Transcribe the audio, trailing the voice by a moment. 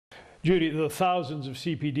Judy, the thousands of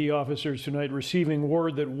CPD officers tonight receiving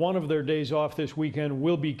word that one of their days off this weekend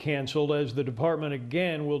will be canceled as the department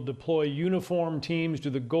again will deploy uniformed teams to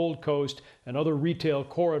the Gold Coast and other retail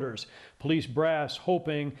corridors. Police brass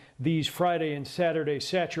hoping these Friday and Saturday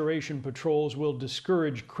saturation patrols will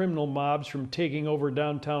discourage criminal mobs from taking over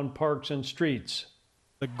downtown parks and streets.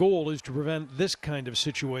 The goal is to prevent this kind of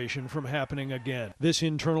situation from happening again. This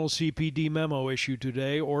internal CPD memo issued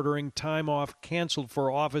today ordering time off canceled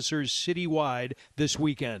for officers citywide this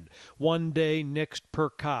weekend. 1 day nixed per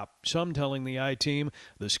cop. Some telling the I-Team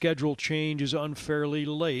the schedule change is unfairly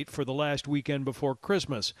late for the last weekend before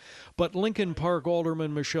Christmas. But Lincoln Park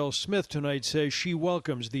Alderman Michelle Smith tonight says she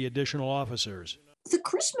welcomes the additional officers. The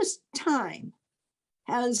Christmas time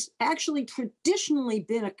has actually traditionally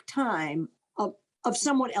been a time of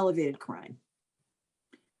somewhat elevated crime.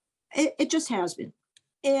 It just has been.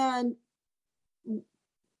 And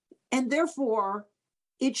therefore,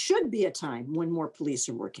 it should be a time when more police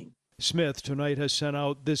are working. Smith tonight has sent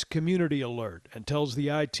out this community alert and tells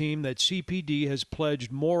the I-Team that CPD has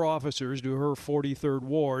pledged more officers to her 43rd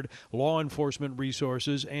Ward. Law enforcement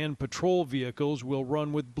resources and patrol vehicles will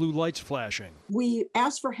run with blue lights flashing. We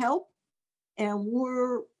asked for help, and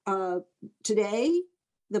we're today,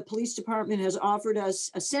 the police department has offered us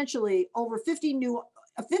essentially over 50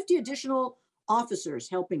 additional officers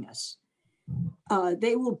helping us.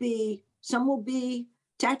 Some will be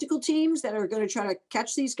tactical teams that are going to try to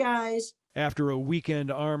catch these guys. After a weekend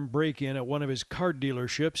armed break-in at one of his car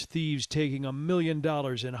dealerships, thieves taking $1 million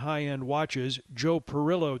in high-end watches, Joe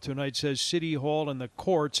Perillo tonight says City Hall and the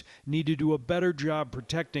courts need to do a better job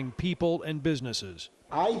protecting people and businesses.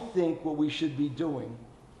 I think what we should be doing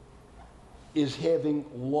is having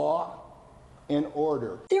law and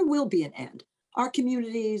order. There will be an end. Our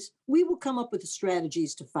communities, we will come up with the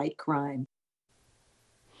strategies to fight crime.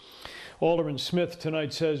 Alderman Smith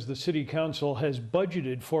tonight says the City Council has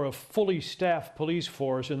budgeted for a fully staffed police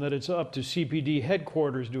force and that it's up to CPD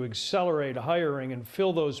headquarters to accelerate hiring and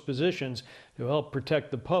fill those positions to help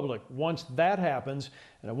protect the public. Once that happens,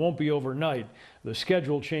 and it won't be overnight, the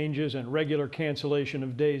schedule changes and regular cancellation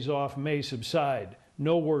of days off may subside.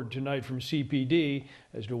 No word tonight from CPD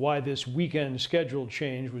as to why this weekend schedule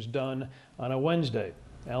change was done on a Wednesday.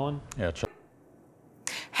 Ellen? Yeah.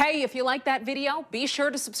 Hey, if you like that video, be sure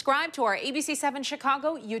to subscribe to our ABC7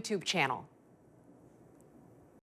 Chicago YouTube channel.